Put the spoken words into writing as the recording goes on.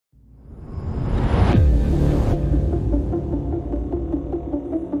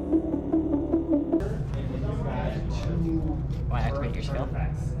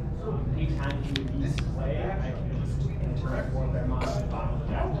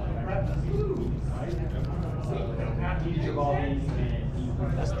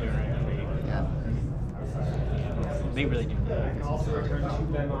That's theoretically. Yeah. They really do that.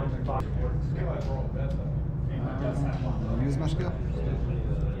 Use my skill?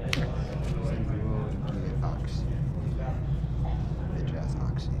 Sure. Oxy. Bitch ass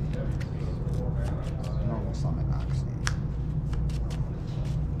Oxy. Normal summon Oxy.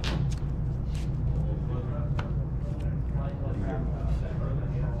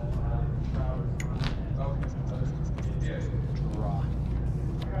 Draw.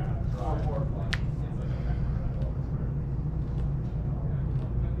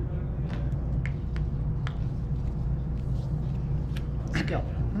 Skill.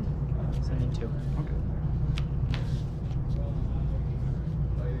 Sending 2. Okay.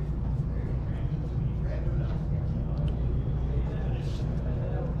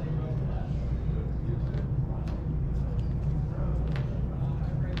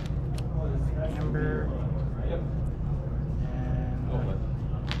 Amber.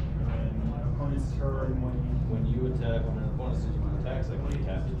 When you attack, when an opponent sends you an attack, like when you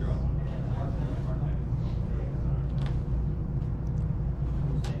tap to draw.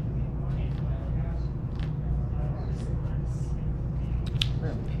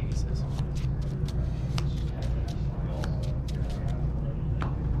 Where are paces?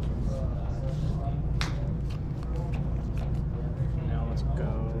 Now let's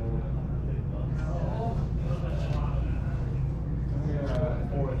go.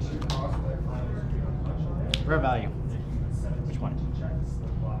 Rare value. Which one?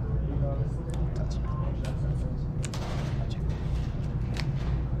 That's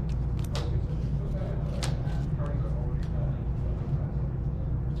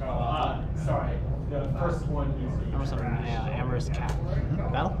Sorry, the first one is. I was on Amber's Cat.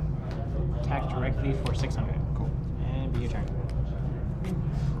 Battle. Attack directly for 600. cool. And be your turn.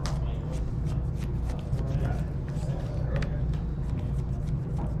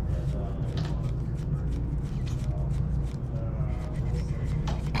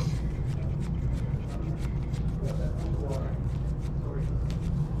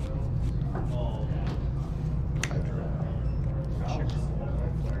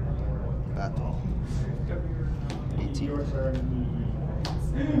 Battle. 18.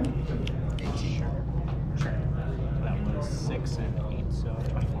 18. Sure. That was 6 and 8, so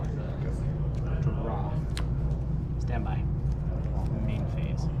 24. Draw. Standby. Main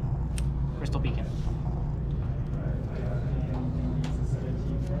phase. Crystal Beacon.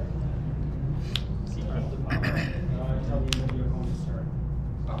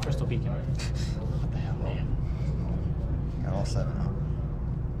 Crystal Beacon. What the hell, man? Got all 7, huh?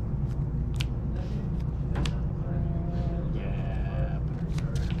 Yeah.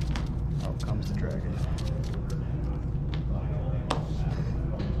 Out comes the dragon.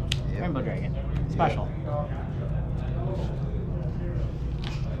 Yep. Rainbow Dragon. Special.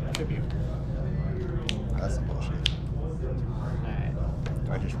 Tribute. That's some bullshit. Alright.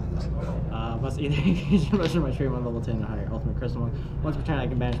 Do I just lose? Plus either engage in most of my trade on level 10 or higher. Ultimate Crystal one. Once per turn, I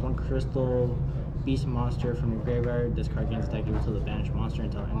can banish 1 Crystal Beast monster from your graveyard. This card gains attack equal to the banished monster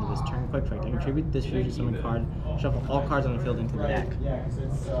until the end of this turn. Quick effect. I contribute this fusion summon card. Shuffle all cards on the field into the deck. Yeah, because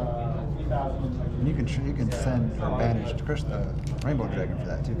it's 3,000. And you can send or banish Rainbow Dragon for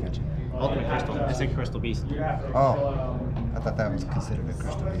that too, can't you? Ultimate Crystal. It's a Crystal Beast. Oh, I thought that was considered a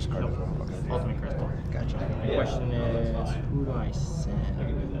Crystal Beast card as well. Okay. Ultimate Crystal. Gotcha. The question is, who do I send?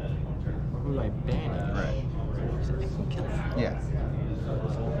 Or who do I banish? Right. Because I can kill it. Yeah.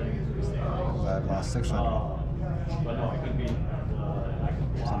 I've lost 600. But no, it could be. So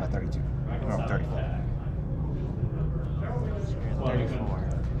I'm at 32. No, I'm 34. 34.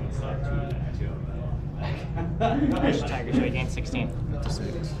 Fish Tiger, so I gain 16. To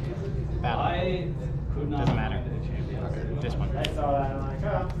 6. Battle. Doesn't matter. Okay. This one. I saw that and I'm like,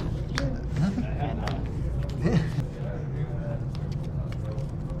 oh. And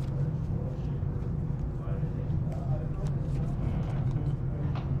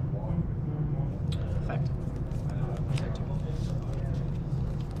effect.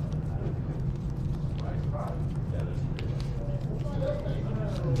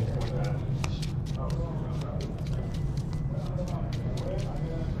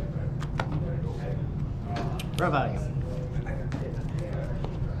 Raw value.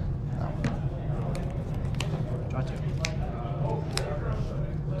 Draw 2.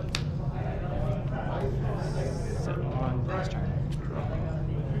 Set 1 this turn.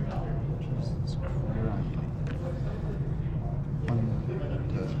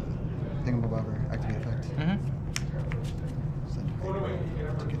 The thingamabobber activate effect. Send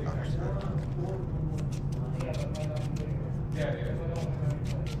to get knocked.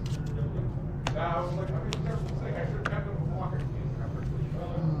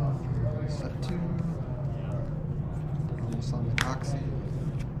 Set 2. Normal summon Oxy.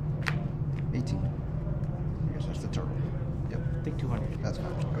 18. I guess that's the turtle. Yep. I think 200. That's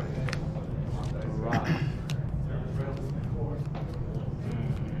fine. Go ahead. Rock.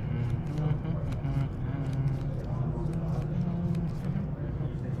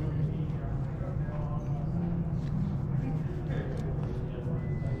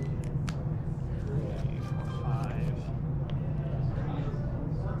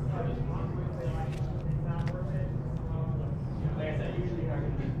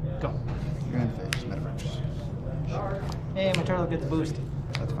 Go. Grand Face, Metaverse. Hey, my turtle gets boost.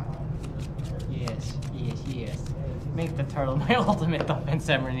 That's fine. Yes, yes, yes. Make the turtle my ultimate defense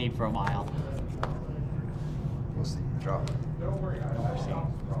ever need for a while. We'll see. Draw.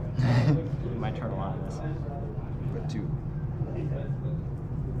 My turtle out of this. Put 2.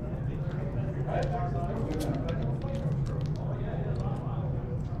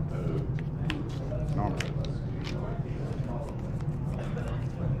 Normal.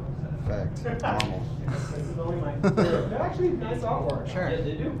 Fact. Normal. This is only my third. Actually, nice artwork. Sure. Yeah,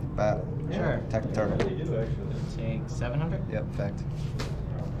 they do. Battle. Sure. Tech turtle. They do actually. Take 700? Yep, fact.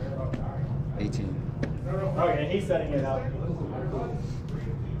 18. Oh yeah, he's setting it up.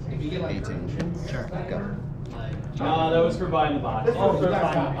 18. Sure. Go. That was for buying the box. Oh, for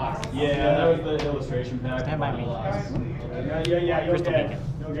buying the box. Yeah, that was the illustration pack. That might be. Yeah, you'll Crystal get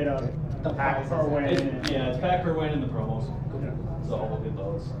Beacon. a pack per win. Yeah, it's pack per win in the promos. So we'll get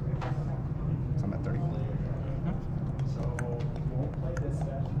those. So I'm at 30. So won't play this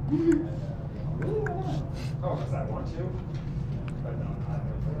step. Oh, because I want to. But no, I'm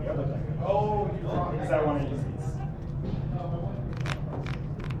gonna play the other deck. Oh, because I want to use these.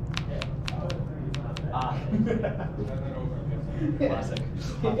 Ah. Classic.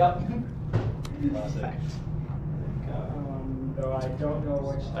 Yep. Classic. Though I don't know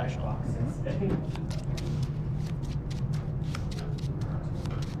which Special. box it's in.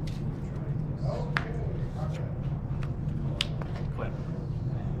 Quit.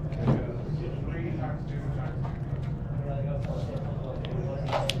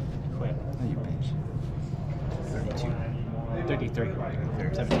 Quit. Oh, you bitch. 32.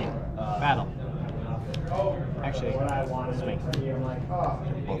 33. 17. Battle. Actually, What I wanted swing. to be, I'm like, oh,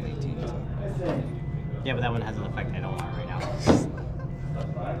 Both 18. Yeah, but that one has an effect I don't want right now.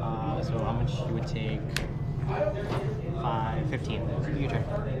 So how much you would take? 15. Your turn.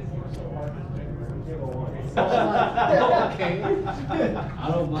 Okay. I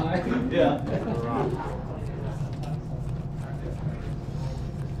don't mind. Yeah.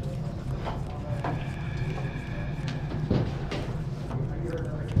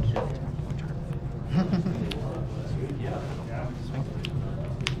 Swing.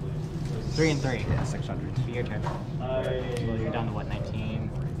 3 and 3. Yeah, 600. Be your turn. Well, you're down to what, 19?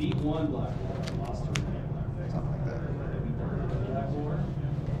 Beat one black hole, lost two. Something like that.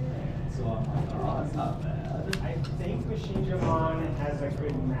 So I'm like, oh, that's not bad. I think Machine Jamon has a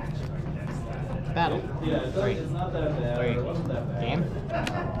good matchup against that. Battle. Yeah, it's not that bad. 3. It wasn't that bad. Game?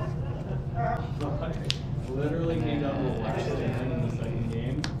 Literally came down to the last stand in the second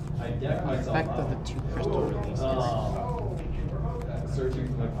game. I decked myself Effect up. of the 2 crystal releases. Searching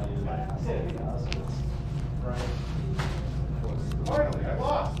for my Right. Finally, I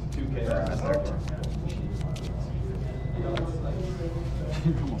lost. 2K. I'm at 13.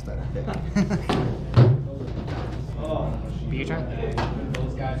 Almost at a day. Oh, Be your turn.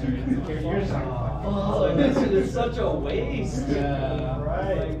 those guys are insecure. You're just like, Oh, this is such a waste. Yeah.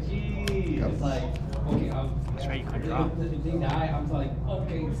 Right. Like, geez. Yep. It's like, okay, That's right, you could draw. if they die, I'm like,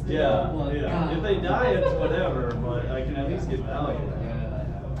 okay, still, Yeah, but yeah. God. If they die, it's whatever, but I can at least get value.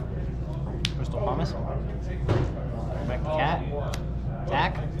 Crystal Promise. Go back to cat.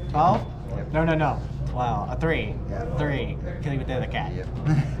 Attack. 12? Yep. No. 12. A 3. Yeah. 3. Killing with the other cat. Yep.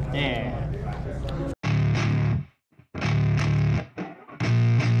 Yeah.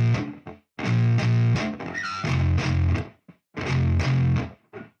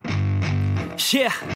 Yeah.